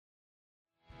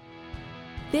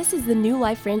This is the New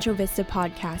Life Rancho Vista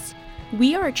podcast.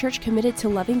 We are a church committed to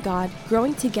loving God,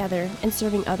 growing together, and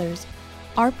serving others.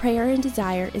 Our prayer and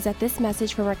desire is that this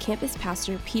message from our campus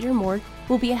pastor, Peter Moore,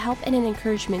 will be a help and an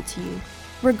encouragement to you,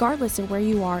 regardless of where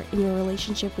you are in your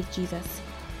relationship with Jesus.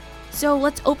 So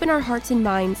let's open our hearts and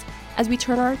minds as we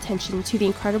turn our attention to the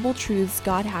incredible truths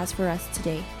God has for us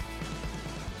today.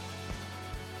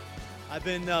 I've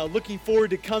been looking forward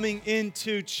to coming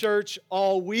into church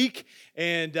all week,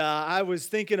 and I was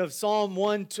thinking of Psalm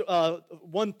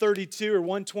 132 or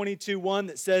 122:1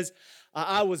 that says,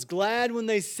 I was glad when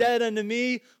they said unto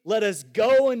me, let us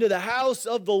go into the house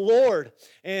of the Lord.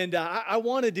 And I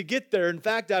wanted to get there. In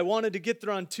fact, I wanted to get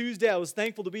there on Tuesday. I was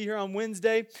thankful to be here on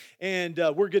Wednesday, and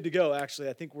we're good to go, actually.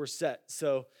 I think we're set.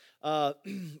 So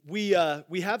we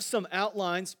have some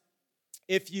outlines.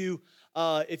 If you'd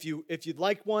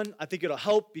like one, I think it'll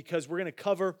help because we're going to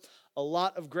cover a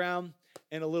lot of ground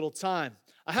in a little time.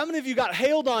 How many of you got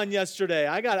hailed on yesterday?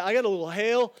 I got a little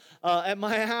hail at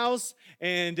my house,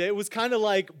 and it was kind of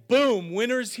like, boom,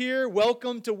 winter's here.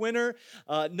 Welcome to winter.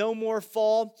 No more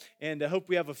fall, and I hope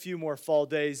we have a few more fall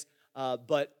days.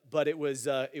 But it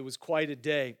was quite a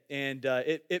day, and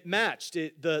it matched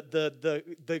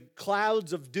the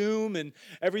clouds of doom and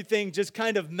everything just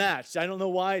kind of matched. I don't know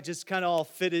why, it just kind of all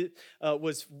fitted,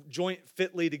 was joint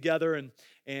fitly together.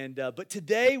 But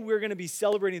today we're going to be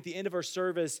celebrating at the end of our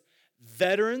service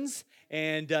veterans,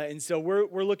 and so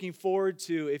we're looking forward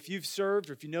to, if you've served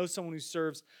or if you know someone who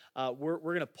serves, we're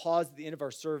going to pause at the end of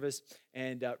our service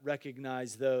and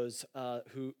recognize those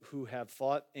who have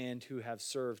fought and who have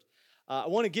served. I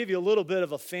want to give you a little bit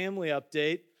of a family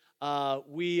update.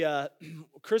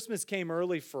 Christmas came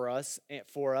early for us,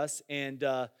 and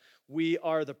we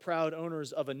are the proud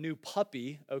owners of a new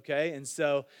puppy. Okay, and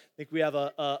so I think we have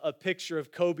a picture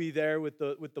of Kobe there with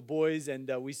the boys, and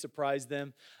we surprised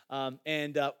them.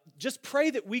 Just pray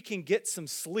that we can get some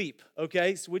sleep.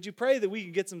 Okay, so would you pray that we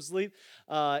can get some sleep?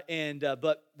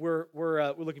 But we're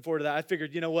looking forward to that. I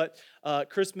figured, you know what,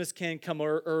 Christmas can come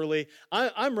early.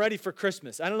 I'm ready for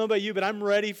Christmas. I don't know about you, but I'm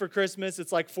ready for Christmas.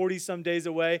 It's like 40 some days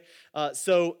away. By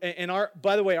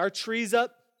the way, our tree's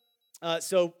up.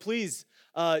 So please.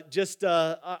 I'm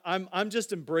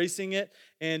just embracing it,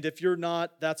 and if you're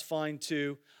not, that's fine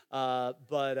too.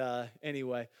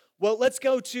 Anyway, well, let's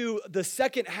go to the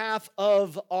second half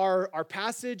of our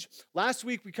passage. Last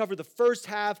week we covered the first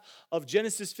half of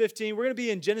Genesis 15. We're going to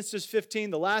be in Genesis 15,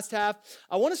 the last half.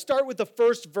 I want to start with the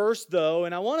first verse though,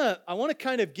 and I want to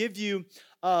kind of give you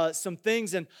some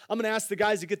things, and I'm going to ask the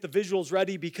guys to get the visuals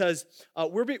ready because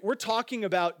we're talking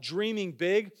about dreaming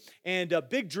big, and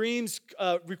big dreams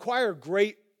require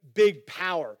great big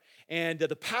power. And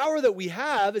the power that we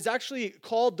have is actually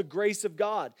called the grace of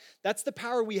God. That's the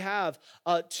power we have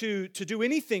to do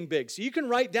anything big. So you can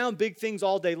write down big things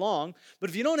all day long,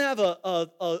 but if you don't have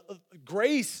a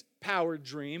grace-powered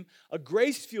dream, a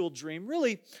grace-fueled dream,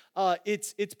 really,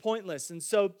 it's pointless. And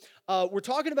so we're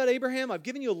talking about Abraham. I've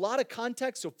given you a lot of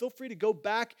context, so feel free to go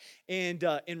back and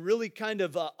really kind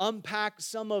of unpack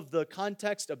some of the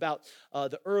context about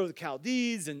the Ur of the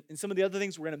Chaldees and some of the other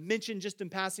things we're going to mention just in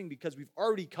passing because we've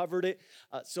already covered it.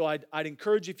 So I'd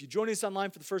encourage you, if you're joining us online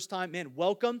for the first time, man,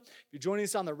 welcome. If you're joining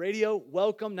us on the radio,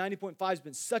 welcome. 90.5 has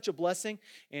been such a blessing,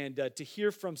 and to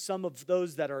hear from some of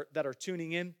those that are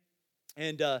tuning in.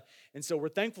 And so we're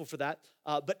thankful for that.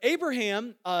 But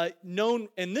Abraham, known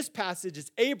in this passage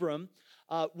as Abram,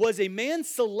 was a man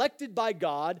selected by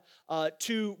God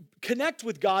to connect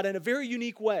with God in a very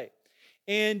unique way.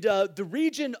 And the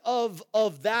region of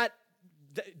that,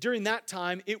 during that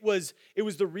time, it was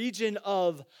the region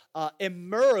of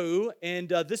Emuru, and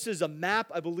this is a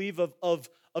map, I believe, of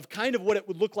kind of what it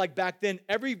would look like back then.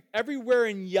 Everywhere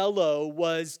in yellow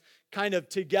was kind of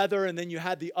together, and then you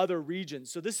had the other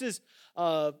regions. So this is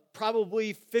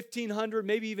probably 1500,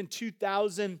 maybe even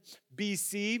 2000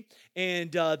 BC,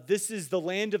 and this is the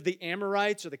land of the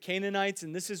Amorites or the Canaanites,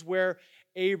 and this is where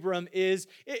Abram is.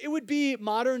 It would be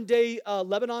modern-day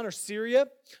Lebanon or Syria,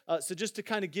 so just to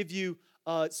kind of give you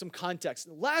some context.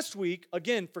 Last week,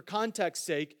 again, for context's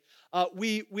sake,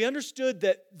 we understood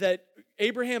that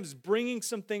Abraham's bringing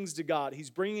some things to God. He's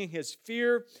bringing his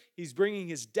fear. He's bringing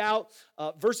his doubt.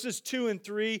 Verses 2 and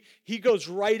 3, he goes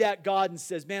right at God and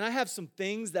says, man, I have some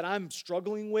things that I'm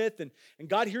struggling with. And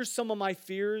God, here's some of my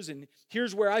fears. And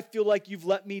here's where I feel like you've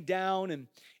let me down.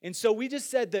 And so we just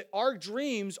said that our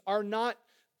dreams are not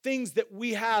things that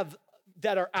we have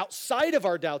that are outside of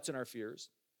our doubts and our fears.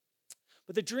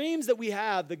 But the dreams that we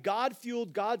have, the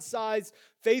God-fueled, God-sized,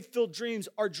 faith-filled dreams,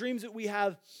 are dreams that we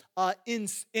have in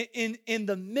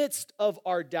the midst of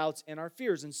our doubts and our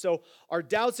fears. And so our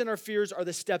doubts and our fears are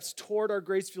the steps toward our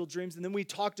grace-fueled dreams. And then we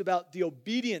talked about the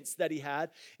obedience that he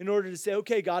had in order to say,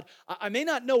 okay, God, I may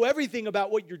not know everything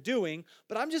about what you're doing,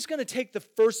 but I'm just going to take the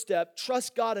first step,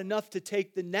 trust God enough to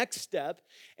take the next step.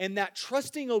 And that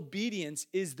trusting obedience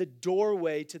is the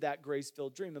doorway to that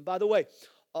grace-filled dream. And by the way,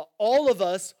 all of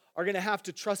us are going to have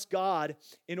to trust God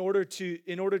in order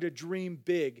to dream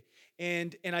big.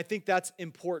 And I think that's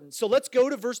important. So let's go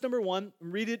to verse number 1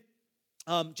 and read it.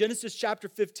 Genesis chapter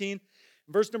 15,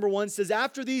 verse number 1 says,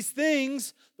 "After these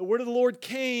things, the word of the Lord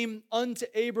came unto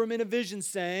Abram in a vision,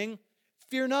 saying,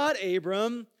 Fear not,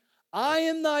 Abram, I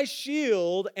am thy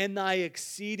shield and thy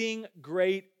exceeding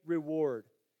great reward."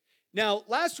 Now,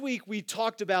 last week we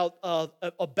talked about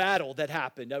a battle that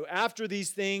happened. After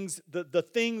these things, the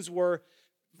things were,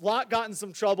 Lot got in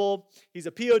some trouble. He's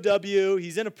a POW.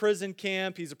 He's in a prison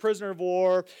camp. He's a prisoner of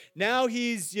war. Now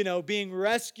he's, being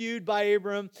rescued by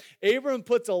Abram. Abram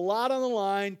puts a lot on the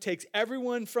line, takes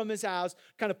everyone from his house,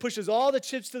 kind of pushes all the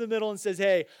chips to the middle and says,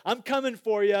 hey, I'm coming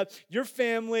for you. Your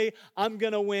family, I'm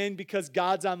going to win because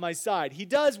God's on my side. He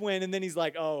does win, and then he's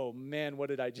like, oh, man, what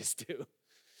did I just do?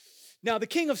 Now, the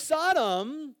king of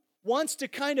Sodom wants to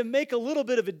kind of make a little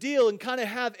bit of a deal and kind of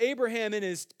have Abraham in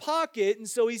his pocket. And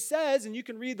so he says, and you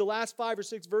can read the last 5 or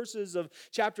 6 verses of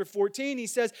chapter 14, he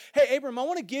says, hey, Abram, I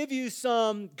want to give you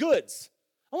some goods.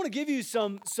 I want to give you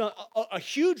a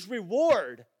huge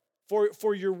reward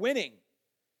for your winning.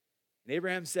 And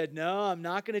Abraham said, no, I'm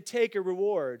not going to take a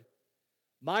reward.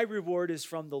 My reward is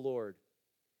from the Lord.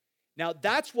 Now,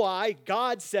 that's why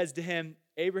God says to him,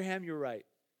 Abraham, you're right.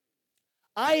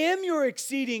 I am your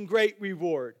exceeding great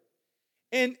reward.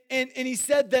 And he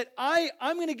said that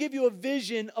I'm going to give you a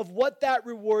vision of what that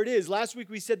reward is. Last week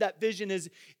we said that vision is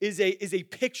a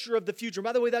picture of the future.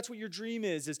 By the way, that's what your dream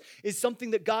is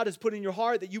something that God has put in your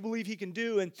heart that you believe he can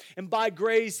do. And by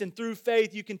grace and through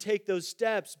faith, you can take those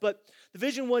steps. But the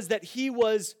vision was that he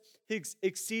was his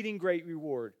exceeding great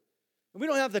reward. And we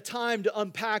don't have the time to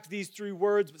unpack these 3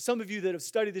 words, but some of you that have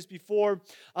studied this before,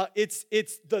 it's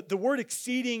the word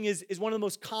exceeding is one of the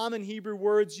most common Hebrew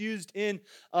words used in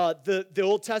the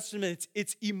Old Testament.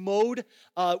 It's emod,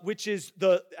 which is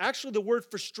actually the word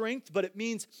for strength, but it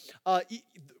means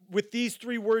with these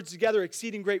 3 words together,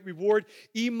 exceeding great reward.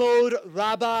 Emod,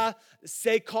 Rabbah,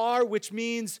 Sekar, which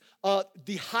means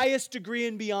the highest degree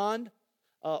and beyond.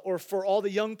 Or for all the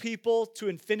young people, to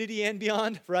infinity and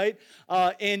beyond, right?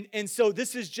 And so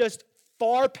this is just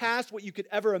far past what you could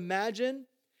ever imagine,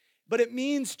 but it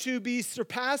means to be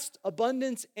surpassed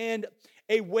abundance and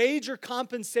a wage or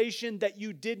compensation that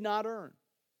you did not earn.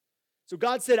 So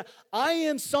God said, I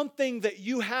am something that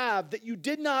you have that you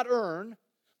did not earn,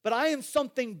 but I am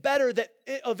something better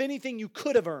of anything you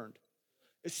could have earned.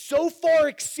 It's so far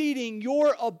exceeding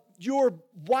your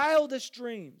wildest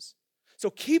dreams. So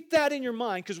keep that in your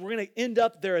mind because we're going to end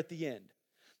up there at the end.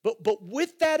 But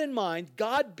with that in mind,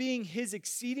 God being his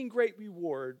exceeding great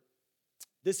reward,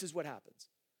 this is what happens.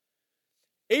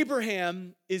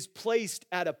 Abraham is placed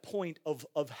at a point of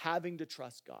having to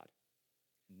trust God.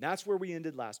 And that's where we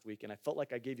ended last week, and I felt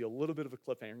like I gave you a little bit of a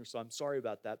cliffhanger, so I'm sorry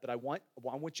about that. But I want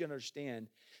you to understand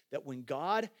that when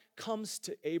God comes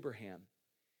to Abraham,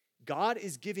 God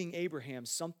is giving Abraham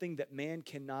something that man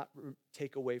cannot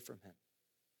take away from him.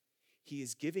 He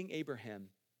is giving Abraham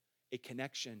a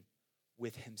connection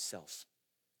with himself.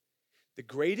 The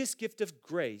greatest gift of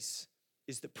grace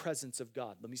is the presence of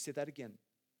God. Let me say that again.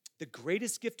 The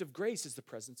greatest gift of grace is the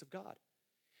presence of God.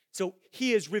 So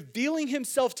he is revealing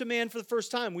himself to man for the first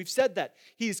time. We've said that.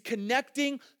 He is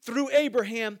connecting through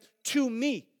Abraham to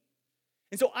me.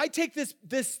 And so I take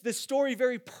this story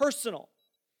very personal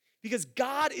because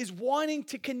God is wanting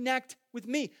to connect with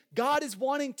me. God is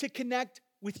wanting to connect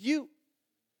with you.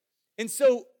 And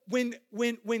so when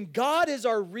God is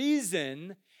our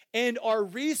reason and our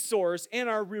resource and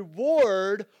our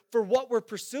reward for what we're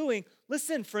pursuing,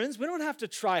 listen, friends, we don't have to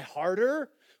try harder.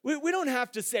 We don't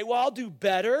have to say, well, I'll do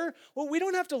better. Well, we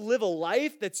don't have to live a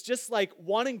life that's just like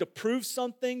wanting to prove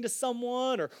something to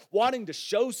someone or wanting to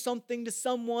show something to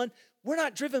someone. We're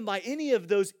not driven by any of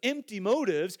those empty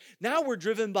motives. Now we're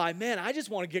driven by, man, I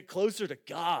just want to get closer to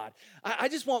God. I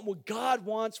just want what God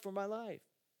wants for my life.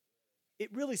 It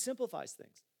really simplifies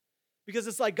things. Because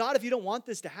it's like, God, if you don't want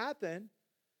this to happen,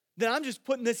 then I'm just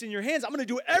putting this in your hands. I'm going to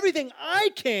do everything I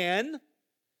can.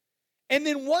 And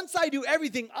then once I do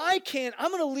everything I can,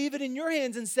 I'm going to leave it in your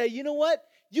hands and say, you know what?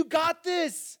 You got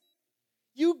this.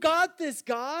 You got this,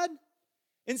 God.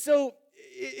 And so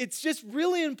it's just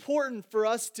really important for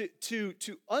us to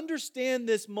understand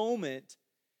this moment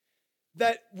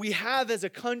that we have as a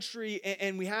country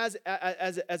and we have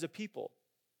as a people.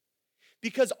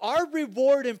 Because our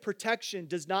reward and protection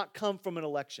does not come from an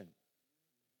election.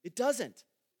 It doesn't.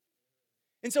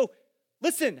 And so,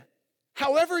 listen,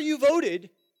 however you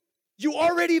voted, you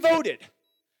already voted.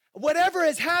 Whatever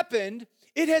has happened,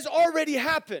 it has already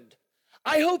happened.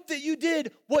 I hope that you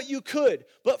did what you could.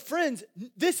 But friends,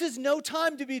 this is no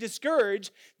time to be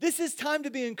discouraged. This is time to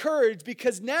be encouraged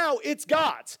because now it's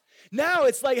God's. Now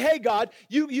it's like, hey, God,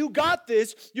 you got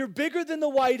this. You're bigger than the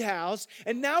White House.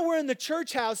 And now we're in the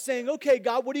church house saying, okay,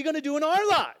 God, what are you going to do in our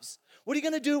lives? What are you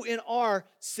going to do in our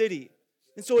city?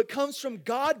 And so it comes from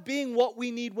God being what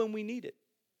we need when we need it.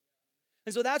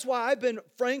 And so that's why I've been,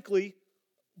 frankly,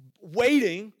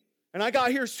 waiting. And I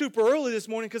got here super early this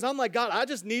morning because I'm like, God, I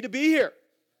just need to be here.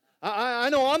 I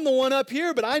know I'm the one up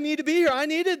here, but I need to be here. I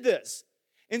needed this.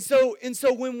 And so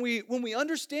when we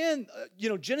understand,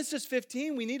 Genesis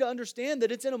 15, we need to understand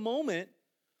that it's in a moment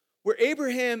where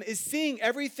Abraham is seeing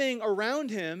everything around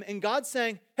him, and God's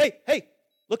saying, hey,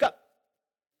 look up.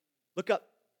 Look up.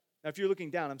 Now, if you're looking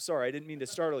down, I'm sorry. I didn't mean to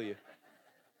startle you.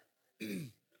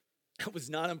 That was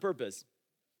not on purpose.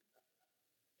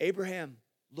 Abraham,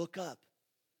 look up.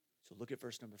 So look at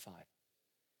verse number 5.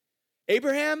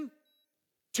 Abraham,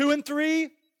 2 and 3,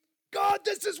 God,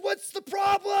 this is what's the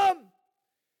problem.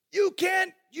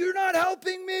 You're not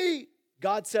helping me.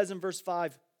 God says in verse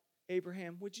 5,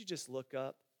 Abraham, would you just look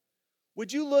up?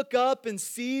 Would you look up and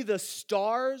see the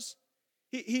stars?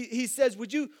 He says,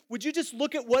 would you just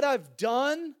look at what I've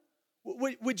done?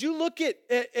 Would you look at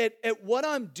what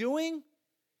I'm doing?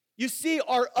 You see,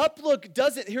 our outlook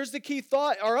doesn't, here's the key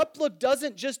thought, our outlook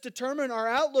doesn't just determine our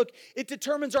outlook, it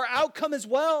determines our outcome as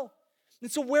well.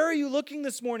 And so where are you looking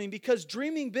this morning? Because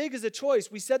dreaming big is a choice.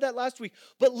 We said that last week,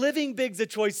 but living big is a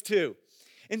choice too.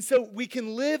 And so we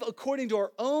can live according to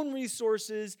our own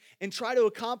resources and try to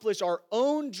accomplish our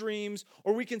own dreams,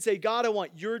 or we can say, God, I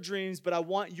want your dreams, but I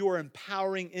want your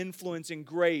empowering influence and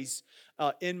grace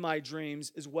in my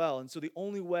dreams as well. And so the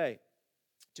only way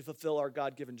to fulfill our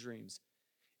God-given dreams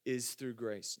is through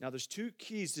grace. Now, there's 2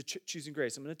 keys to choosing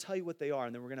grace. I'm going to tell you what they are,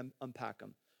 and then we're going to unpack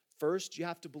them. First, you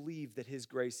have to believe that his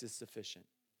grace is sufficient.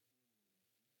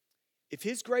 If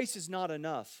his grace is not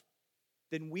enough,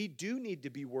 then we do need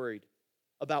to be worried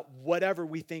about whatever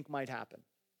we think might happen.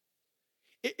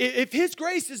 If his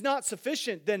grace is not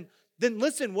sufficient, then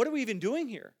listen, what are we even doing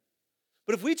here?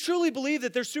 But if we truly believe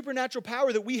that there's supernatural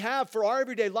power that we have for our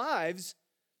everyday lives,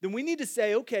 then we need to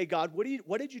say, okay, God, what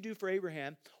did you do for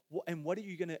Abraham? And what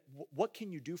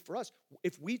can you do for us?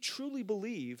 If we truly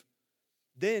believe,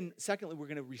 then secondly, we're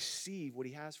going to receive what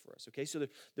he has for us, okay? So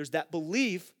there's that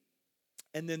belief,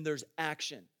 and then there's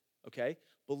action, okay?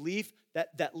 Belief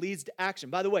that leads to action.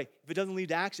 By the way, if it doesn't lead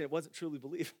to action, it wasn't truly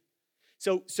belief.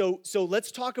 So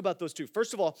let's talk about those 2.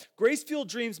 First of all, grace-fueled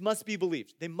dreams must be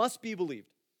believed. They must be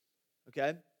believed,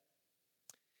 okay?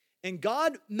 And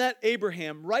God met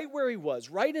Abraham right where he was,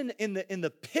 right in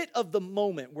the pit of the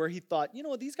moment where he thought,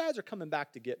 these guys are coming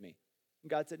back to get me. And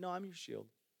God said, no, I'm your shield.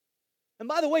 And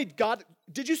by the way, God,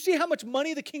 did you see how much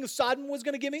money the king of Sodom was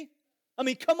going to give me? I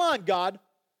mean, come on, God.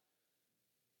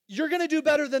 You're going to do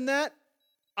better than that?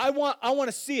 I want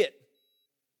to see it.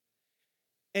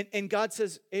 And God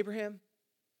says, Abraham,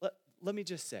 let me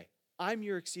just say, I'm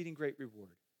your exceeding great reward.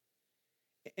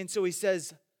 And so he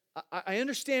says, I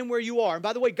understand where you are. And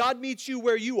by the way, God meets you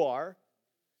where you are,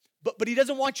 but he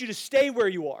doesn't want you to stay where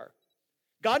you are.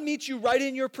 God meets you right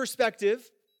in your perspective,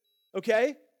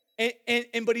 okay?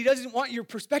 But he doesn't want your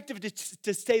perspective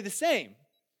to stay the same.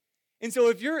 And so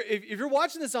if you're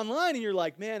watching this online and you're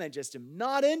like, man, I just am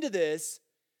not into this,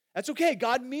 that's okay.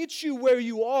 God meets you where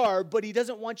you are, but he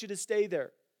doesn't want you to stay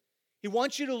there. He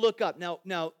wants you to look up.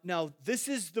 Now this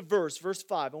is the verse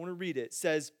 5. I want to read it. It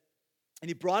says, and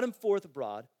he brought him forth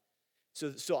abroad.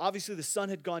 So obviously the sun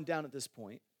had gone down at this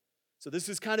point. So this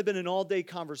has kind of been an all-day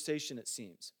conversation, it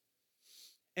seems.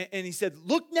 And he said,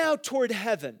 look now toward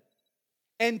heaven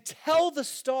and tell the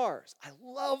stars. I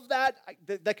love that.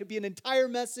 That could be an entire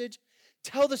message.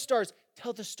 Tell the stars.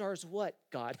 Tell the stars what,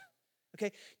 God?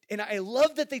 Okay? And I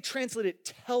love that they translate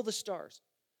it, tell the stars.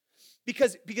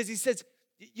 Because he says,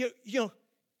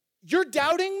 you're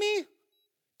doubting me?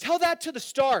 Tell that to the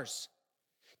stars.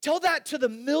 Tell that to the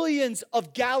millions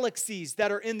of galaxies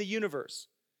that are in the universe.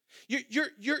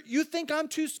 You think I'm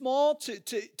too small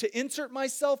to insert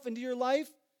myself into your life?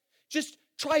 Just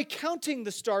try counting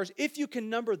the stars if you can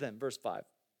number them, verse 5.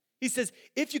 He says,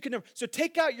 if you can number. So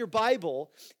take out your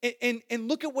Bible and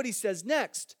look at what he says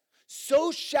next.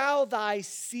 So shall thy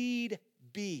seed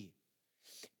be.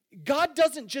 God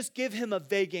doesn't just give him a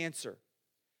vague answer.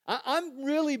 I'm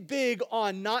really big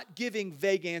on not giving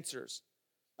vague answers.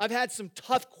 I've had some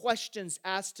tough questions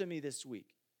asked to me this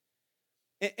week.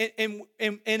 And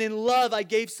in love, I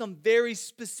gave some very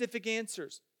specific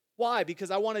answers. Why?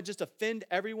 Because I want to just offend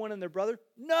everyone and their brother?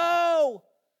 No!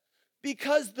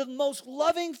 Because the most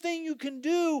loving thing you can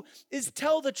do is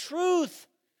tell the truth.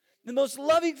 The most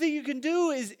loving thing you can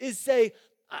do is say,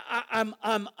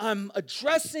 I'm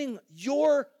addressing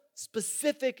your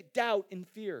specific doubt and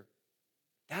fear.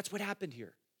 That's what happened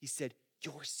here. He said,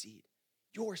 your seed,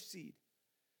 your seed.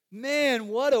 Man,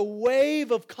 what a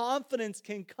wave of confidence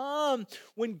can come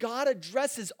when God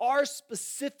addresses our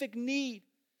specific need.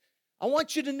 I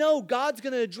want you to know God's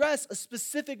going to address a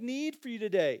specific need for you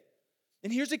today.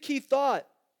 And here's a key thought.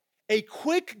 A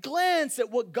quick glance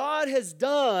at what God has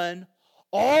done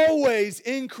always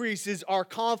increases our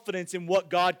confidence in what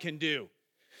God can do.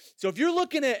 So if you're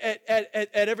looking at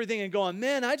everything and going,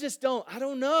 man, I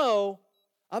don't know,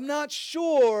 I'm not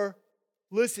sure.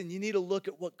 Listen, you need to look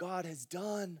at what God has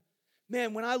done.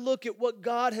 Man, when I look at what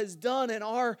God has done in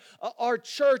our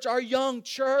church, our young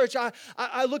church,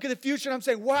 I look at the future and I'm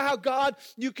saying, wow, God,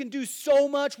 you can do so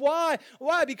much. Why?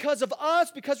 Why? Because of us?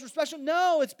 Because we're special?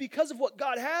 No, it's because of what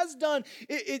God has done.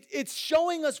 It's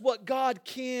showing us what God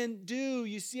can do.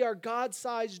 You see, our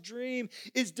God-sized dream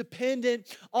is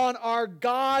dependent on our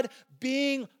God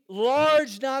being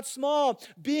large, not small,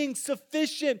 being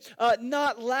sufficient,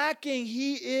 not lacking.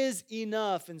 He is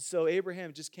enough. And so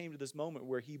Abraham just came to this moment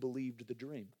where he believed the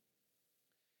dream.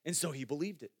 And so he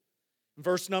believed it. In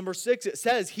verse number 6, it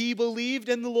says, he believed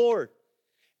in the Lord.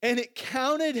 And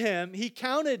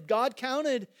God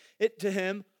counted it to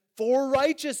him for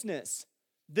righteousness.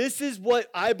 This is what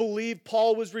I believe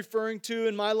Paul was referring to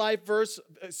in my life verse,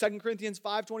 2 Corinthians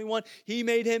 5:21. He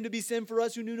made him to be sin for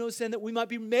us who knew no sin, that we might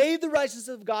be made the righteousness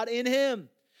of God in him.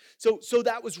 So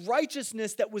that was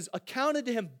righteousness that was accounted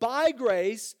to him by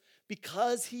grace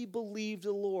because he believed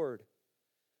the Lord.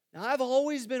 Now, I've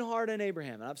always been hard on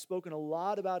Abraham, and I've spoken a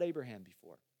lot about Abraham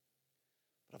before.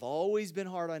 But I've always been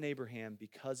hard on Abraham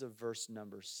because of verse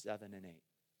number 7 and 8.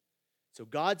 So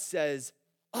God says,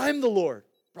 I'm the Lord.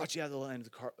 Brought you out of the land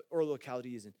of the Ur of the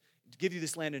Chaldees and to give you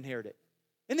this land and inherit it.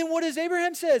 And then what does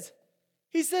Abraham says?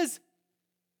 He says,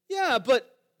 yeah, but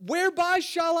whereby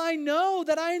shall I know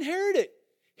that I inherit it?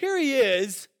 Here he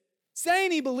is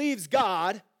saying he believes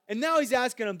God, and now he's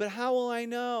asking him, but how will I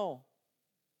know?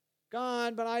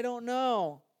 God, but I don't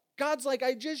know. God's like,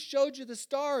 I just showed you the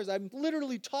stars. I'm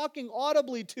literally talking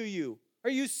audibly to you. Are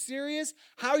you serious?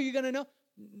 How are you going to know?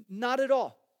 Not at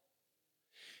all.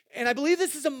 And I believe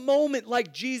this is a moment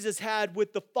like Jesus had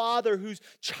with the father whose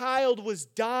child was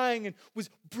dying and was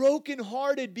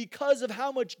brokenhearted because of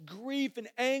how much grief and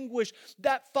anguish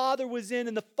that father was in.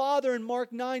 And the father in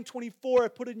Mark 9:24, I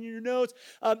put it in your notes,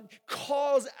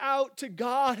 calls out to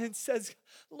God and says,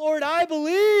 Lord, I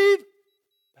believe,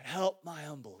 but help my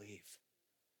unbelief.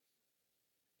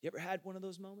 You ever had one of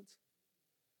those moments?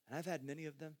 And I've had many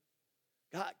of them.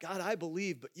 God, I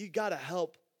believe, but you got to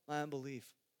help my unbelief.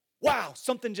 Wow,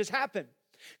 something just happened.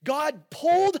 God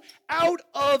pulled out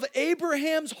of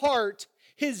Abraham's heart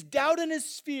his doubt and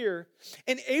his fear,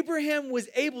 and Abraham was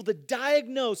able to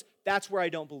diagnose, that's where I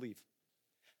don't believe.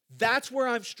 That's where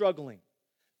I'm struggling.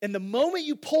 And the moment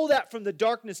you pull that from the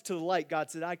darkness to the light, God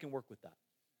said, I can work with that.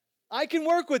 I can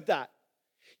work with that.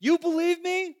 You believe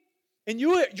me, and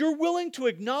you're willing to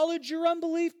acknowledge your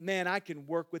unbelief? Man, I can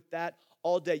work with that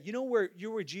all day. You know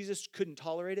where Jesus couldn't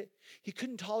tolerate it? He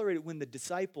couldn't tolerate it when the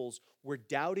disciples were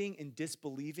doubting and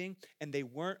disbelieving, and they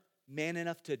weren't man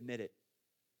enough to admit it.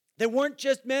 They weren't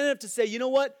just man enough to say, you know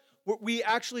what? We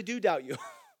actually do doubt you.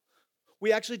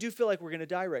 We actually do feel like we're going to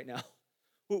die right now.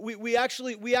 We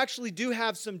actually do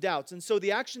have some doubts. And so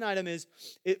the action item is,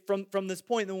 from this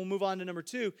point, and then we'll move on to number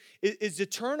 2, is to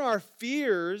turn our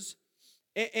fears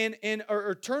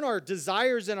or turn our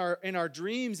desires and our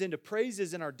dreams into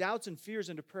praises and our doubts and fears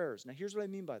into prayers. Now, here's what I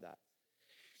mean by that.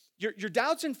 Your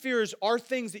doubts and fears are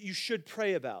things that you should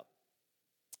pray about.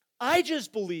 I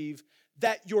just believe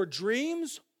that your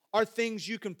dreams are things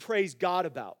you can praise God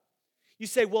about. You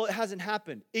say, well, it hasn't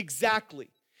happened.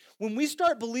 Exactly. When we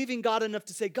start believing God enough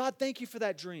to say, God, thank you for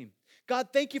that dream. God,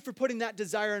 thank you for putting that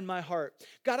desire in my heart.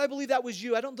 God, I believe that was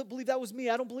you. I don't believe that was me.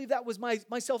 I don't believe that was my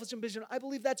selfish ambition. I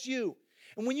believe that's you.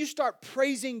 And when you start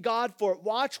praising God for it,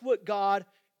 watch what God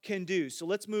can do. So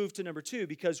let's move to number 2,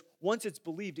 because once it's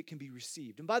believed, it can be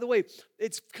received. And by the way,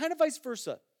 it's kind of vice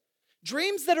versa.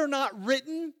 Dreams that are not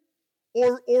written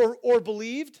or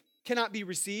believed cannot be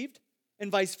received,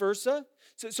 and vice versa.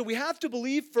 So we have to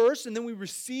believe first, and then we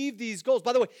receive these goals.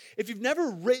 By the way, if you've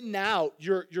never written out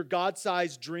your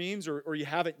God-sized dreams, or you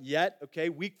haven't yet, okay,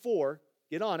 week 4,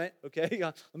 get on it, okay?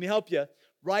 Let me help you.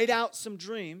 Write out some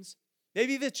dreams.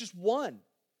 Maybe if it's just one.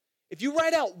 If you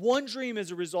write out one dream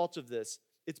as a result of this,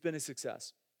 it's been a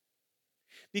success.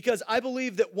 Because I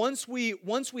believe that once we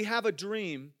have a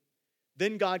dream,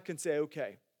 then God can say,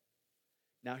 okay,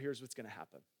 now here's what's going to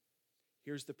happen.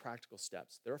 Here's the practical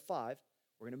steps. There are 5.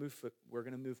 We're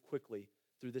going to move quickly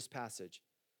through this passage.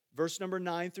 Verse number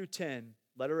 9 through 10,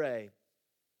 letter A,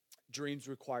 dreams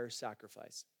require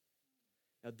sacrifice.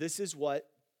 Now this is what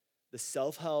the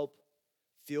self-help,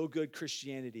 feel-good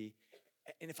Christianity,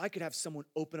 and if I could have someone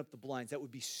open up the blinds, that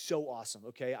would be so awesome,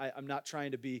 okay? I'm not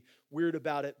trying to be weird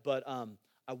about it, but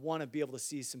I want to be able to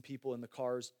see some people in the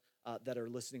cars that are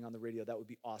listening on the radio. That would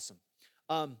be awesome.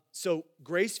 So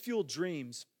grace-fueled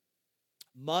dreams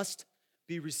must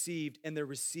be received, and they're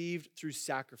received through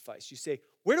sacrifice. You say,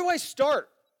 where do I start?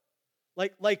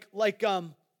 What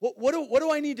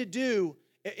do I need to do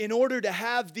in order to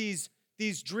have these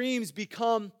dreams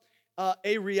become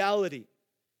a reality?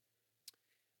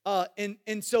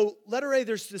 And so letter A,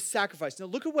 there's this sacrifice. Now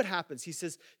look at what happens. He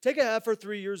says, take a heifer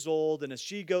 3 years old, and a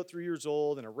she-goat 3 years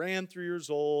old, and a ram 3 years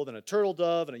old, and a turtle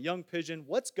dove, and a young pigeon.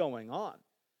 What's going on?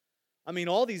 I mean,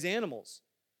 all these animals.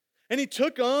 And he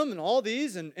took them and all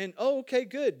these, and oh, okay,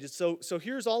 good. So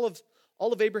here's all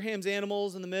of Abraham's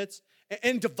animals in the midst,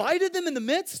 and divided them in the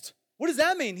midst. What does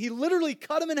that mean? He literally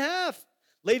cut them in half,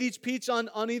 laid each piece on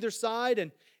either side,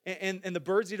 and the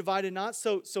birds he divided not.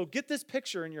 So get this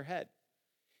picture in your head.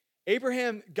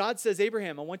 God says,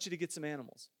 Abraham, I want you to get some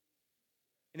animals.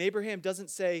 And Abraham doesn't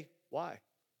say, why?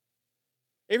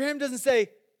 Abraham doesn't say,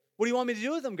 what do you want me to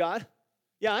do with them, God?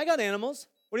 Yeah, I got animals.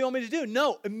 What do you want me to do?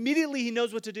 No, immediately he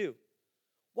knows what to do.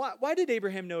 Why did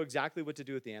Abraham know exactly what to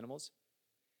do with the animals?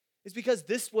 It's because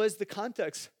this was the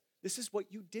context. This is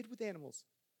what you did with animals.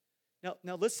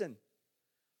 Now listen,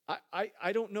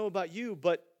 I don't know about you,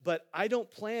 but I don't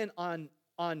plan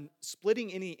on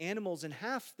splitting any animals in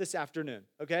half this afternoon,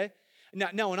 okay?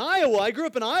 Now in Iowa, I grew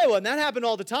up in Iowa, and that happened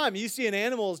all the time. You see an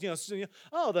animal's,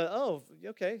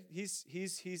 okay,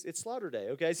 it's slaughter day,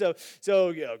 okay? So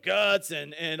guts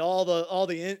and all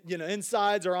the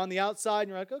insides are on the outside, and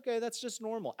you're like, okay, that's just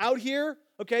normal. Out here,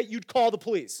 okay, you'd call the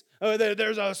police. Oh,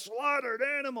 there's a slaughtered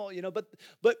animal,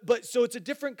 but so it's a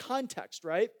different context,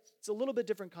 right? It's a little bit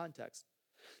different context.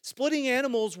 Splitting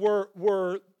animals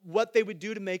were what they would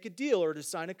do to make a deal or to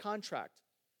sign a contract.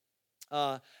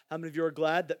 How many of you are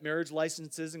glad that marriage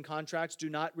licenses and contracts do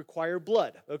not require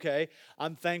blood? Okay,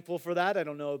 I'm thankful for that. I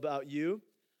don't know about you.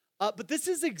 But this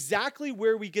is exactly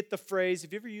where we get the phrase.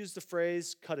 Have you ever used the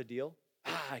phrase, cut a deal?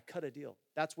 I cut a deal.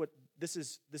 That's what, this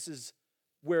is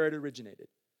where it originated.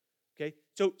 Okay,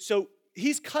 so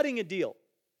he's cutting a deal.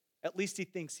 At least he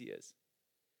thinks he is.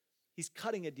 He's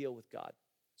cutting a deal with God.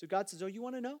 So God says, oh, you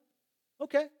want to know?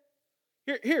 Okay.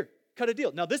 Here, cut a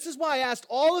deal. Now, this is why I asked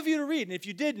all of you to read. And if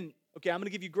you didn't, okay, I'm going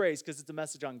to give you grace because it's a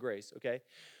message on grace, okay?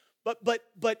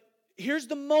 But here's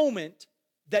the moment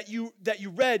that you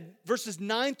read verses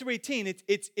 9 through 18.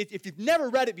 It's if you've never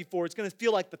read it before, it's going to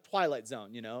feel like the Twilight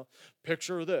Zone,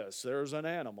 Picture this. There's an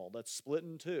animal that's split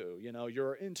in two.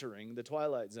 You're entering the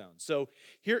Twilight Zone. So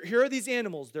here are these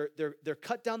animals. They're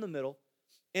cut down the middle.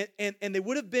 And they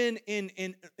would have been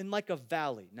in like a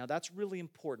valley. Now, that's really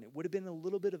important. It would have been a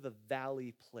little bit of a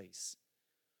valley place.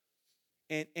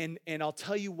 And I'll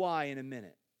tell you why in a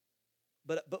minute.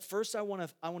 But first, I want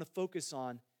to focus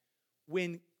on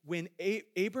when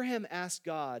Abraham asked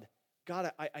God,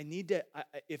 I need to,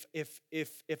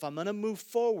 if I'm going to move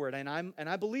forward, and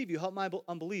I believe you, help my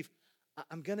unbelief,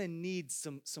 I'm going to need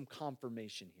some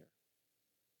confirmation here.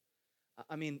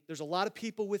 I mean, there's a lot of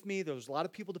people with me. There's a lot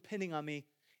of people depending on me.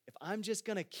 If I'm just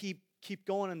going to keep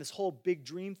going on this whole big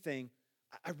dream thing,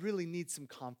 I really need some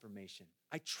confirmation.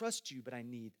 I trust you, but I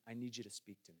need you to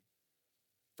speak to me.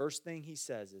 First thing he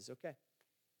says is, okay,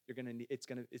 it's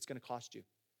going to cost you.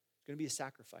 It's going to be a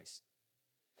sacrifice.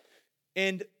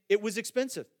 And it was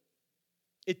expensive.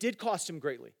 It did cost him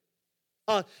greatly.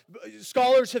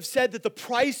 Scholars have said that the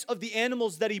price of the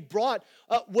animals that he brought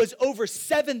was over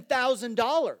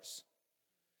 $7,000.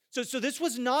 So this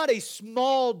was not a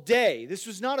small day. This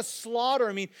was not a slaughter.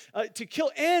 I mean, to kill.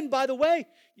 And by the way,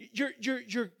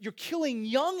 you're killing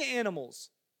young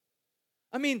animals.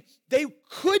 I mean, they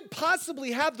could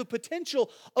possibly have the potential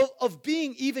of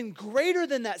being even greater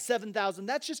than that 7,000.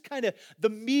 That's just kind of the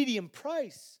medium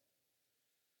price.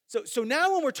 So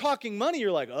now when we're talking money,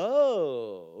 you're like,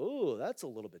 oh, that's a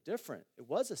little bit different. It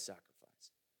was a sacrifice.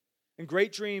 And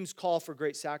great dreams call for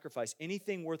great sacrifice.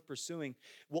 Anything worth pursuing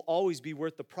will always be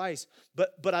worth the price.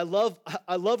 But I love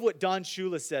what Don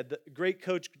Shula said, the great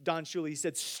coach Don Shula. He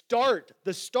said,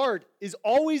 the start is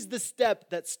always the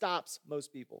step that stops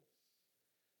most people.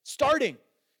 Starting,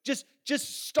 just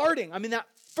starting. I mean, that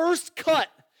first cut,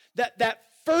 that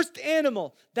first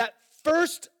animal, that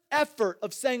first effort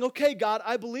of saying, okay, God,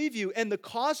 I believe you. And the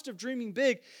cost of dreaming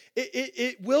big,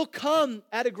 it will come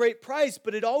at a great price,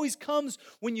 but it always comes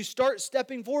when you start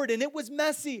stepping forward. And it was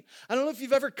messy. I don't know if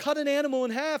you've ever cut an animal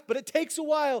in half, but it takes a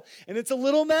while and it's a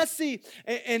little messy.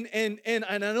 And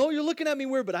I know you're looking at me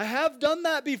weird, but I have done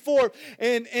that before.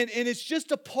 And it's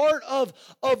just a part of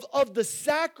the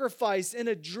sacrifice. And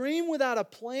a dream without a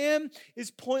plan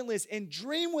is pointless. And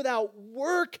dream without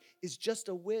work is just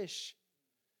a wish.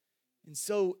 And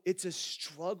so it's a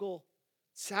struggle.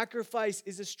 Sacrifice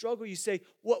is a struggle. You say,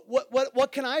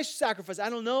 what can I sacrifice?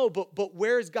 I don't know, but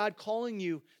where is God calling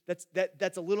you?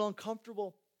 That's a little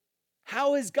uncomfortable.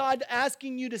 How is God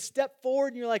asking you to step forward?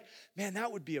 And you're like, man,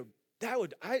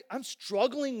 I'm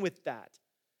struggling with that.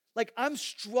 Like, I'm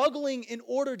struggling in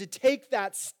order to take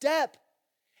that step.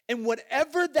 And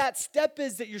whatever that step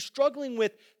is that you're struggling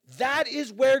with, that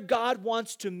is where God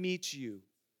wants to meet you.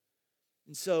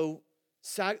 And so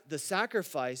the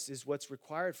sacrifice is what's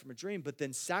required from a dream, but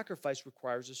then sacrifice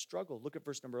requires a struggle. Look at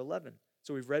verse number 11.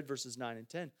 So we've read verses 9 and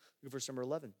 10. Look at verse number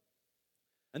 11.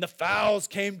 And the fowls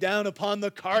came down upon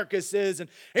the carcasses, and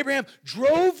Abraham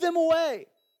drove them away.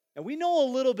 And we know a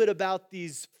little bit about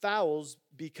these fowls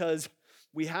because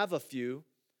we have a few,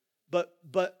 but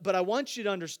I want you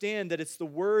to understand that it's the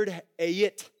word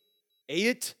ayit.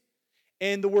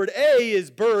 And the word a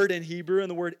is bird in Hebrew, and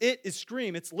the word it is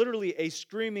scream. It's literally a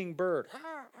screaming bird.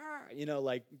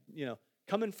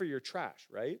 Coming for your trash,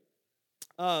 right?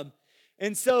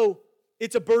 And so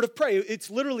it's a bird of prey. It's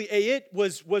literally it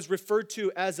was referred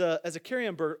to as a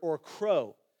carrion bird or a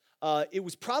crow. It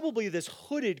was probably this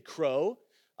hooded crow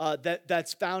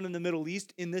that's found in the Middle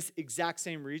East in this exact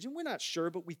same region. We're not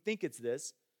sure, but we think it's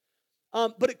this.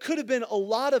 But it could have been a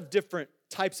lot of different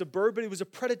types of bird, but it was a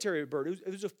predatory bird.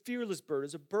 It was a fearless bird. It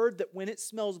was a bird that when it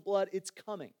smells blood, it's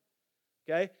coming.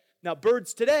 Okay? Now,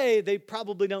 birds today, they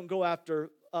probably don't go after,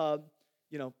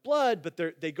 blood, but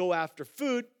they go after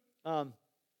food.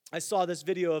 I saw this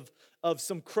video of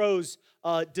some crows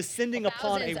descending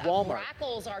upon a Walmart. Thousands of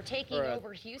grackles are taking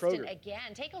over Houston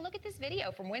again. Take a look at this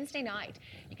video from Wednesday night.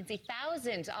 You can see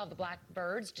thousands of the black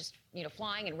birds just,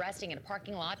 flying and resting in a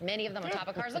parking lot. Many of them on top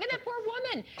of cars. Look at that poor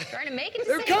woman trying to make it to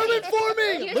They're safety. coming for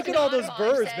me! Houston Look at all those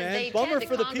Audubon birds, says man. They Bummer tend to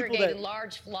for the people congregate that in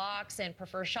large flocks and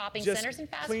prefer shopping just centers and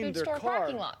fast clean food their store car.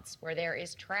 parking lots where there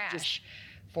is trash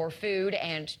for food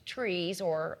and trees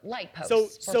or light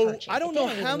posts. So I don't know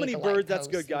how many birds. That's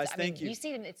good, guys. Thank you. You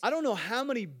see them. I don't know how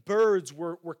many birds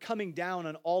were coming down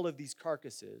on all of these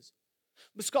carcasses.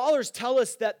 But scholars tell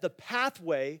us that the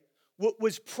pathway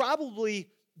was probably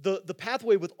the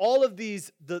pathway with all of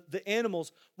these the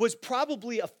animals was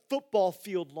probably a football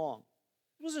field long.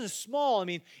 It wasn't a small.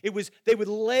 It was. They would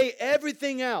lay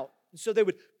everything out, and so they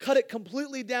would cut it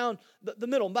completely down the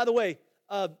middle. And by the way,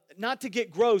 not to get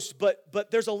gross,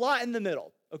 but there's a lot in the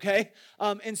middle, okay?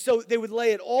 And so they would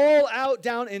lay it all out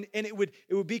down, and it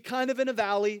would be kind of in a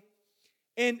valley,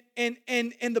 and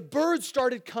the birds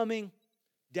started coming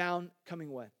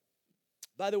away.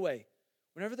 By the way,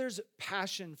 whenever there's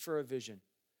passion for a vision,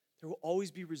 there will always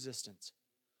be resistance.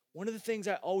 One of the things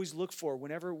I always look for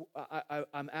whenever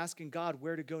I'm asking God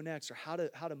where to go next or how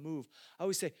to move, I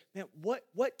always say, man,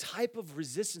 what type of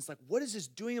resistance, like what is this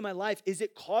doing in my life? Is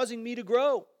it causing me to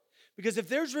grow? Because if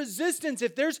there's resistance,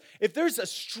 if there's a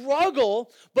struggle,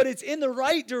 but it's in the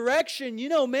right direction,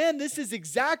 man, this is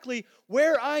exactly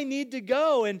where I need to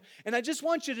go. And I just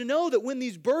want you to know that when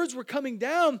these birds were coming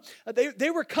down, they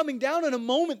were coming down in a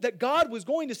moment that God was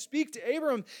going to speak to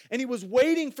Abram, and he was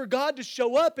waiting for God to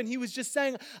show up, and he was just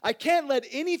saying, I can't let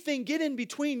anything get in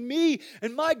between me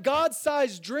and my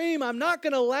God-sized dream. I'm not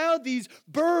going to allow these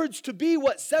birds to be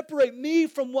what separate me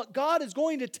from what God is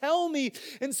going to tell me.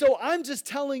 And so I'm just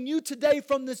telling you today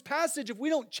from this passage, if we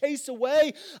don't chase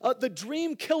away the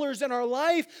dream killers in our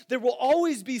life, there will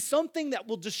always be something that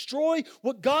will destroy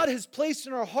what God has placed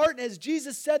in our heart. And as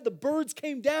Jesus said, the birds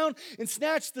came down and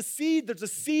snatched the seed. There's a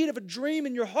seed of a dream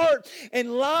in your heart,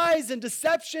 and lies and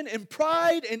deception and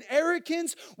pride and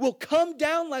arrogance will come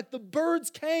down like the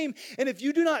birds came. And if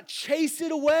you do not chase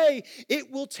it away,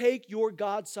 it will take your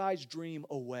God-sized dream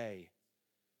away.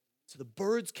 So the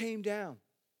birds came down,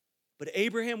 but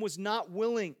Abraham was not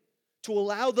willing to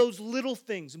allow those little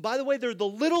things. And by the way, they're the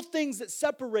little things that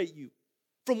separate you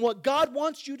from what God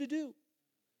wants you to do.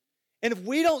 And if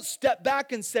we don't step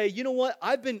back and say, you know what,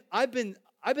 I've been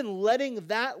letting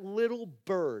that little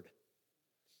bird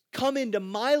come into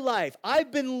my life.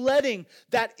 I've been letting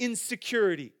that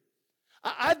insecurity.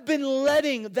 I've been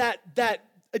letting that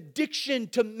addiction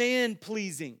to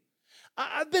man-pleasing.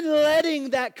 I've been letting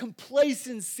that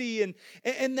complacency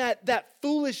and that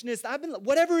foolishness,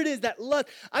 whatever it is, that lust,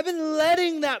 I've been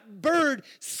letting that bird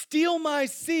steal my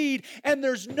seed, and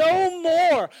there's no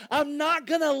more. I'm not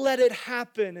going to let it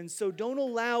happen. And so don't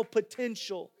allow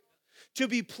potential to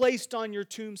be placed on your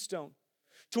tombstone,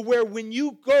 to where when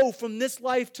you go from this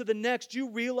life to the next, you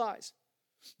realize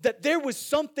that there was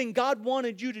something God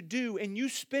wanted you to do, and you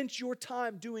spent your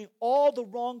time doing all the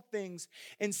wrong things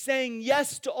and saying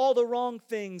yes to all the wrong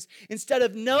things instead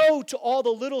of no to all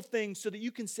the little things, so that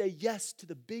you can say yes to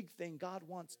the big thing God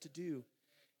wants to do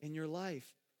in your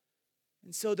life.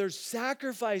 And so there's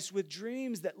sacrifice with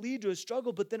dreams that lead to a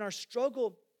struggle, but then our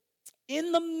struggle,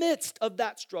 in the midst of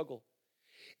that struggle,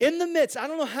 in the midst, I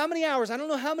don't know how many hours, I don't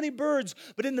know how many birds,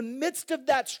 but in the midst of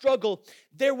that struggle,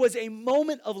 there was a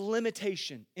moment of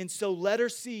limitation. And so letter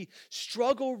C,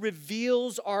 struggle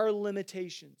reveals our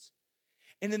limitations.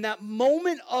 And in that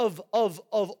moment of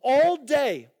all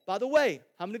day, by the way,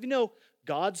 how many of you know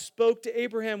God spoke to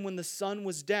Abraham when the sun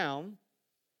was down?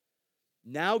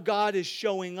 Now God is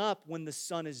showing up when the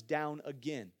sun is down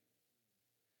again.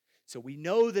 So we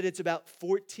know that it's about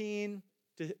 14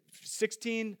 to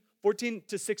 16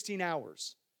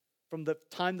 hours from the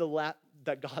time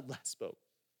that God last spoke.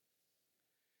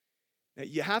 Now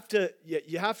you have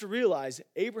to realize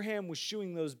Abraham was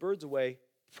shooing those birds away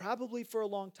probably for a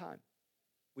long time.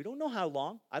 We don't know how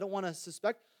long. I don't want to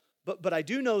suspect, but I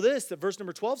do know this, that verse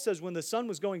number 12 says, when the sun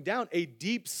was going down, a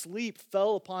deep sleep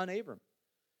fell upon Abram.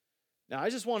 Now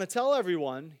I just want to tell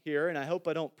everyone here, and I hope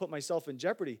I don't put myself in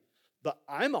jeopardy, but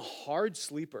I'm a hard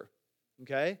sleeper,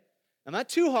 okay? I'm not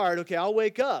too hard, okay, I'll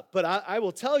wake up. But I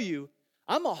will tell you,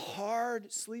 I'm a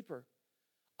hard sleeper.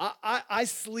 I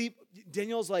sleep.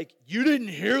 Daniel's like, you didn't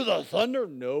hear the thunder?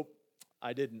 Nope,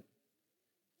 I didn't.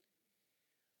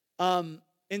 And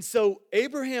so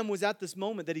Abraham was at this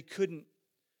moment that he couldn't.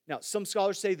 Now, some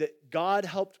scholars say that God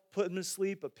helped put him to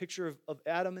sleep, a picture of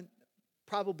Adam, and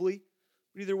probably.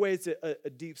 But either way, it's a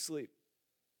deep sleep.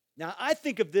 Now, I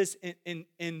think of this in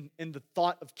the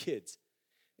thought of kids.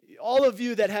 All of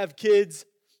you that have kids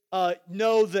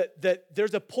know that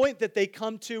there's a point that they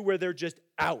come to where they're just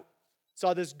out.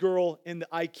 Saw this girl in the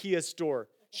IKEA store.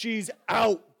 She's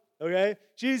out, okay?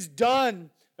 She's done,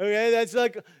 okay? That's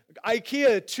like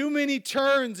IKEA, too many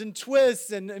turns and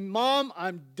twists, and Mom,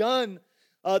 I'm done.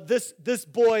 This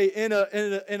boy in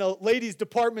a ladies'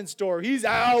 department store, he's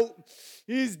out.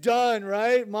 He's done,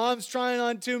 right? Mom's trying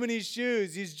on too many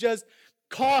shoes. He's just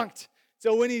conked.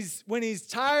 So when he's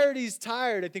tired, he's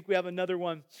tired. I think we have another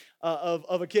one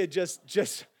of a kid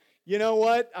just you know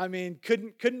what? I mean,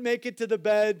 couldn't make it to the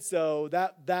bed, so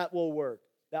that will work.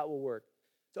 That will work.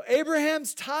 So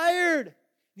Abraham's tired.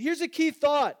 Here's a key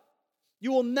thought.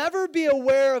 You will never be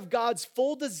aware of God's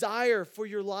full desire for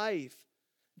your life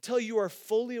until you are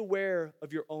fully aware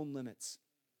of your own limits.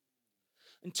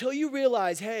 Until you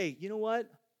realize, hey, you know what?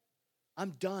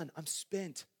 I'm done. I'm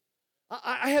spent.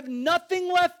 I have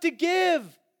nothing left to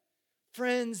give.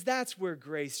 Friends, that's where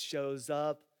grace shows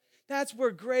up. That's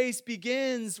where grace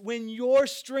begins, when your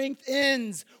strength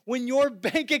ends, when your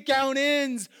bank account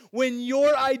ends, when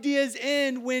your ideas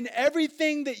end, when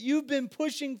everything that you've been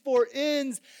pushing for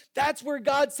ends. That's where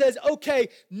God says, okay,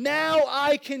 now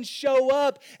I can show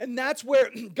up. And that's where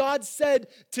God said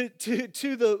to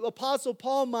the Apostle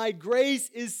Paul, my grace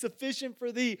is sufficient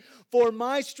for thee, for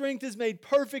my strength is made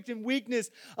perfect in weakness.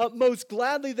 Most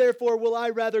gladly, therefore, will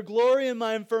I rather glory in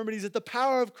my infirmities, that the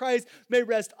power of Christ may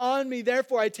rest on me.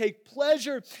 Therefore, I take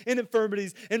pleasure in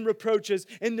infirmities, in reproaches,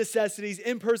 in necessities,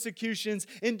 in persecutions,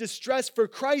 in distress for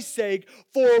Christ's sake.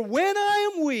 For when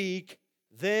I am weak,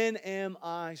 then am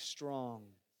I strong.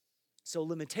 So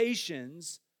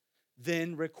limitations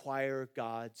then require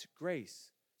God's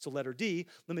grace. So letter D,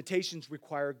 limitations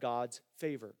require God's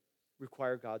favor.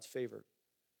 Require God's favor.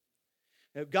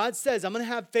 Now, God says, I'm going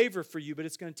to have favor for you, but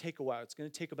it's going to take a while. It's going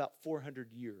to take about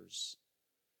 400 years.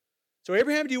 So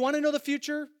Abraham, do you want to know the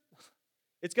future?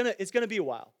 It's going to be a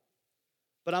while.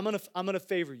 But I'm going to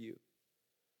favor you.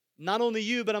 Not only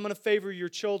you, but I'm going to favor your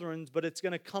children, but it's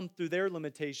going to come through their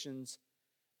limitations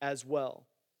as well.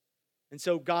 And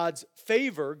so God's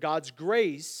favor, God's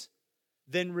grace,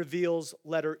 then reveals,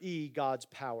 letter E, God's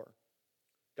power.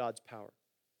 God's power.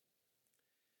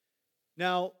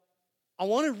 Now, I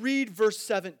want to read verse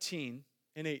 17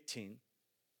 and 18,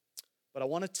 but I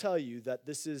want to tell you that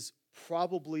this is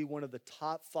probably one of the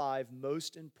top 5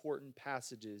 most important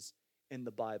passages in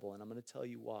the Bible, and I'm going to tell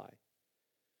you why.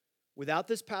 Without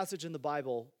this passage in the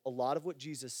Bible, a lot of what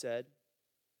Jesus said,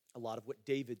 a lot of what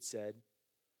David said,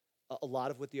 a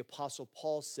lot of what the Apostle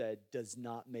Paul said does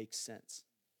not make sense.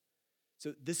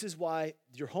 So this is why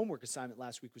your homework assignment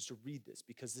last week was to read this,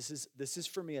 because this is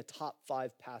for me a top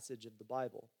 5 passage of the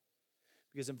Bible.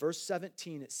 Because in verse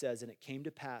 17 it says, "And it came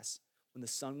to pass, when the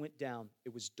sun went down,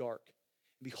 it was dark.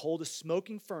 And behold, a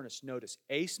smoking furnace," notice,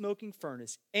 a smoking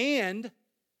furnace, and,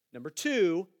 number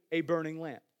 2, a burning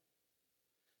lamp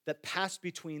that passed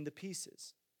between the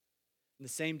pieces. And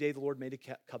the same day the Lord made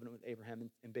a covenant with Abraham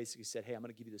and basically said, hey, I'm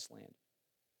going to give you this land.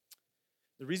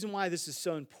 The reason why this is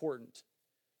so important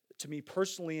to me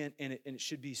personally, and it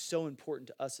should be so important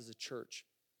to us as a church,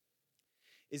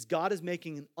 is God is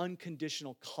making an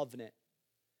unconditional covenant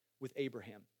with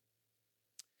Abraham.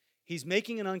 He's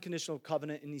making an unconditional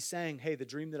covenant, and he's saying, hey, the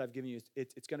dream that I've given you,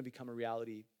 it's going to become a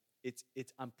reality.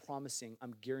 I'm promising,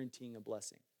 I'm guaranteeing a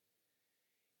blessing.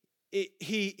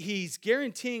 He's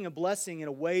guaranteeing a blessing in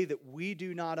a way that we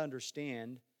do not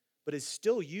understand, but is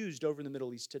still used over in the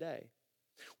Middle East today.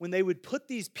 When they would put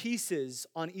these pieces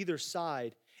on either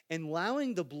side and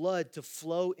allowing the blood to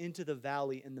flow into the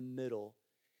valley in the middle,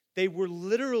 they were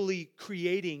literally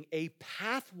creating a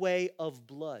pathway of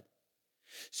blood.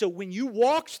 So when you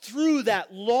walked through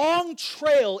that long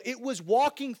trail, it was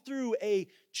walking through a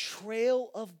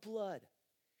trail of blood.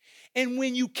 And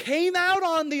when you came out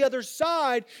on the other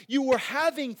side, you were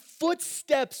having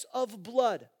footsteps of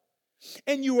blood.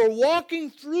 And you were walking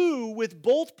through with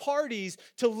both parties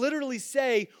to literally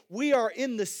say, we are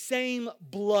in the same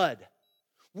blood.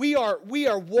 We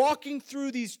are walking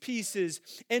through these pieces,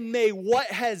 and may what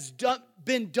has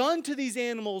been done to these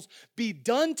animals be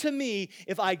done to me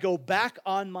if I go back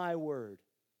on my word.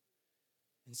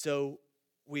 And so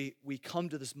we come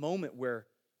to this moment where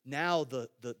now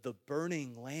the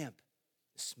burning lamp,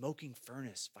 the smoking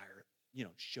furnace fire,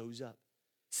 shows up,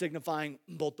 signifying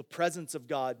both the presence of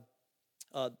God,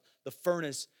 the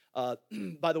furnace.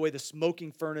 By the way, the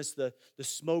smoking furnace, the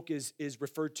smoke is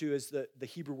referred to as the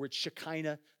Hebrew word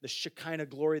Shekinah, the Shekinah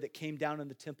glory that came down in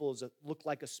the temple looked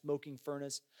like a smoking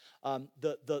furnace.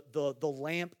 The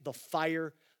lamp, the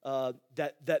fire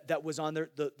that was on there,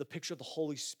 the picture of the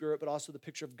Holy Spirit, but also the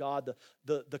picture of God,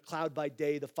 the cloud by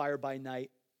day, the fire by night.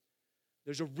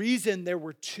 There's a reason there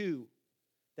were 2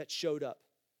 that showed up.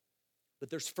 But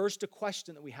there's first a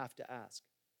question that we have to ask.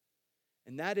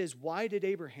 And that is, why did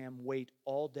Abraham wait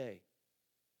all day?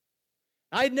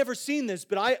 I had never seen this,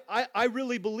 but I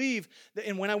really believe that,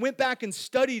 and when I went back and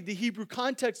studied the Hebrew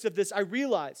context of this, I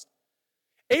realized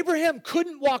Abraham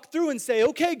couldn't walk through and say,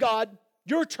 okay, God,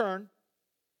 your turn.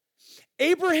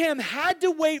 Abraham had to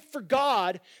wait for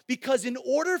God because in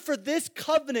order for this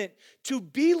covenant to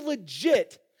be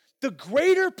legit, the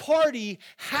greater party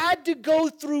had to go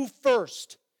through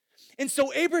first. And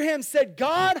so Abraham said,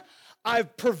 God,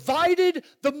 I've provided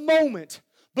the moment,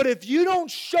 but if you don't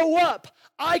show up,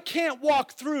 I can't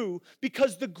walk through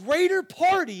because the greater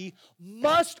party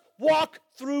must walk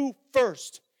through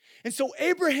first. And so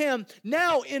Abraham,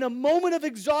 now in a moment of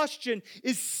exhaustion,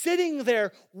 is sitting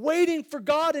there waiting for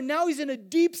God, and now he's in a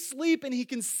deep sleep and he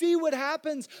can see what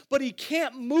happens, but he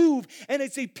can't move. And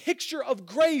it's a picture of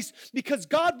grace because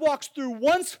God walks through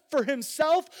once for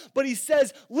himself, but he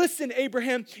says, listen,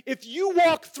 Abraham, if you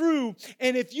walk through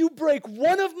and if you break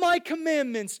one of my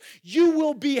commandments, you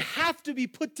will have to be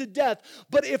put to death.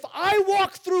 But if I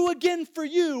walk through again for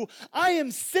you, I am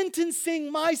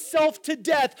sentencing myself to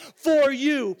death for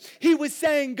you. He was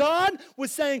saying, God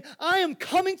was saying, I am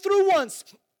coming through once,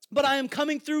 but I am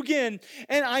coming through again.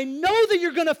 And I know that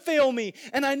you're going to fail me.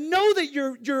 And I know that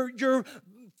your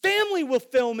family will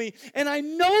fail me. And I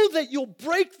know that you'll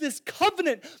break this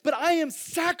covenant. But I am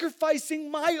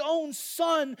sacrificing my own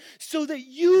son so that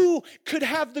you could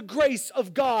have the grace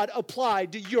of God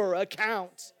applied to your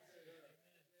account.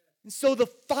 And so the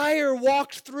fire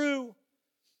walked through.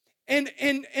 And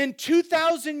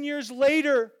 2,000 years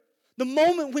later, the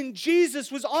moment when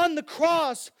Jesus was on the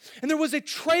cross and there was a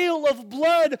trail of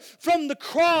blood from the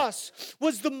cross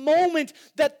was the moment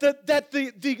that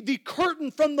the curtain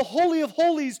from the Holy of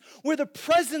Holies, where the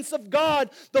presence of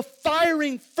God, the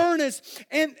firing furnace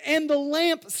and the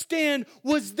lampstand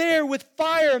was there with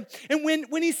fire. And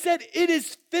when he said, it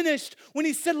is finished, when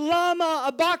he said, Lama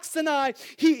Sabachthani,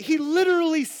 he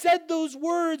literally said those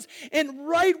words. And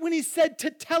right when he said,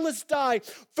 Tetelestai,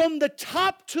 from the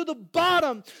top to the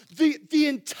bottom, the the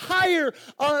entire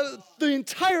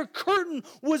curtain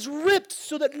was ripped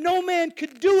so that no man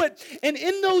could do it. And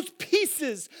in those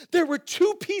pieces, there were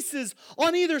 2 pieces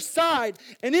on either side.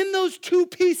 And in those 2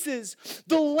 pieces,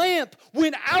 the lamp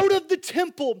went out of the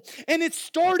temple and it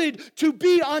started to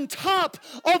be on top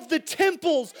of the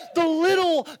temples, the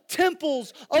little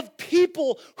temples of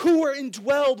people who were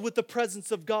indwelled with the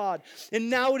presence of God. And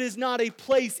now it is not a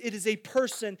place, it is a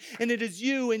person. And it is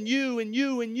you and you and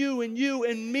you and you and you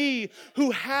and me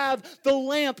who have the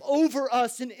lamp over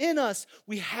us and in us.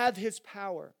 We have his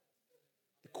power.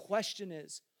 The question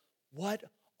is, what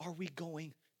are we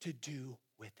going to do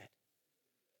with it?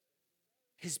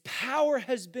 His power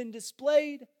has been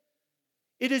displayed.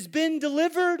 It has been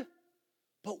delivered.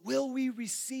 But will we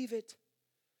receive it?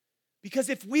 Because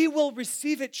if we will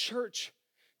receive it, church,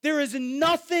 there is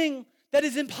nothing that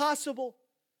is impossible.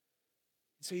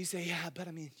 So you say, yeah, but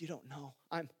you don't know.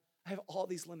 I have all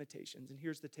these limitations. And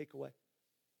here's the takeaway.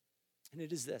 And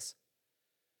it is this,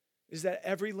 is that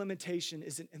every limitation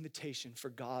is an invitation for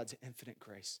God's infinite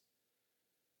grace.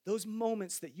 Those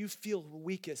moments that you feel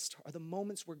weakest are the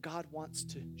moments where God wants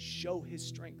to show his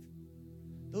strength.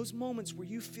 Those moments where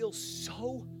you feel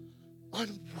so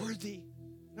unworthy,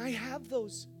 and I have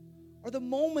those, are the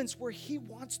moments where he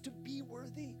wants to be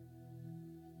worthy.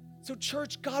 So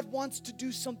church, God wants to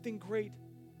do something great.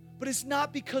 But it's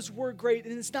not because we're great,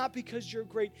 and it's not because you're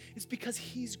great. It's because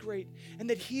he's great, and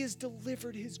that he has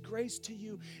delivered his grace to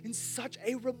you in such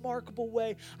a remarkable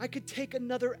way. I could take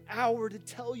another hour to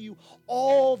tell you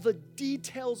all the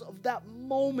details of that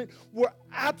moment were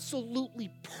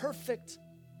absolutely perfect.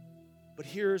 But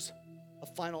here's a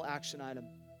final action item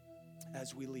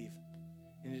as we leave,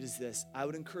 and it is this. I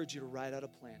would encourage you to write out a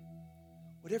plan,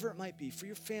 whatever it might be, for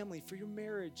your family, for your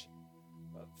marriage,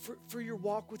 for your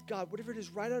walk with God, whatever it is.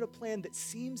 Write out a plan that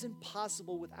seems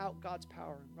impossible without God's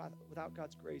power and without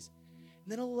God's grace.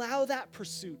 And then allow that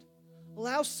pursuit.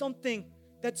 Allow something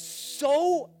that's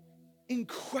so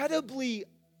incredibly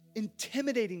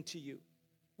intimidating to you.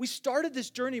 We started this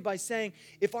journey by saying,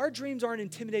 if our dreams aren't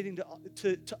intimidating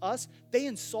to us, they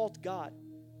insult God,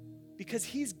 because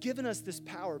he's given us this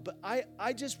power. But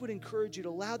I just would encourage you to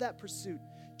allow that pursuit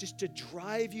just to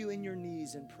drive you in your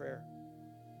knees in prayer.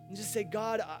 And just say,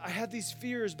 God, I have these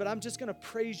fears, but I'm just going to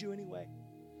praise you anyway.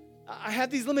 I have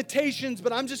these limitations,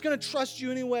 but I'm just going to trust you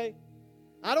anyway.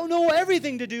 I don't know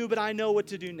everything to do, but I know what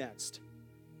to do next.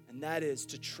 And that is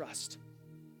to trust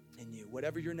in you.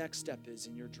 Whatever your next step is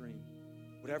in your dream,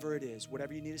 whatever it is,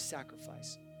 whatever you need to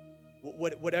sacrifice,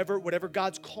 whatever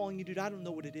God's calling you to do, I don't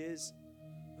know what it is.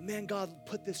 But man, God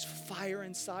put this fire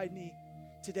inside me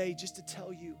today just to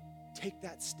tell you, take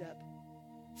that step.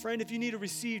 Friend, if you need to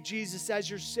receive Jesus as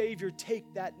your Savior, take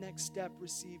that next step,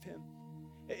 receive him.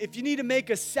 If you need to make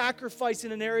a sacrifice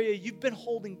in an area you've been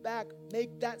holding back,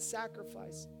 make that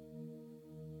sacrifice.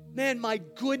 Man, my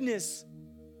goodness,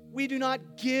 we do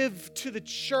not give to the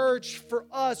church for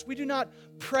us. We do not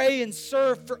pray and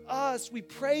serve for us. We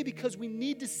pray because we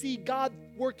need to see God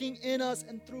working in us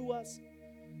and through us.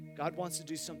 God wants to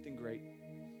do something great,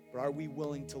 but are we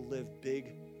willing to live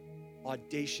big,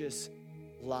 audacious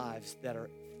lives that are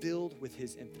filled with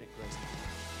his infinite grace?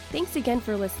 Thanks again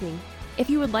for listening. If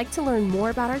you would like to learn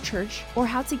more about our church or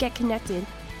how to get connected,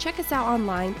 check us out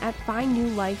online at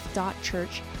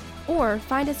findnewlife.church or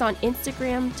find us on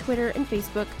Instagram, Twitter, and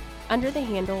Facebook under the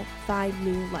handle Find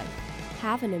New Life.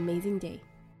 Have an amazing day.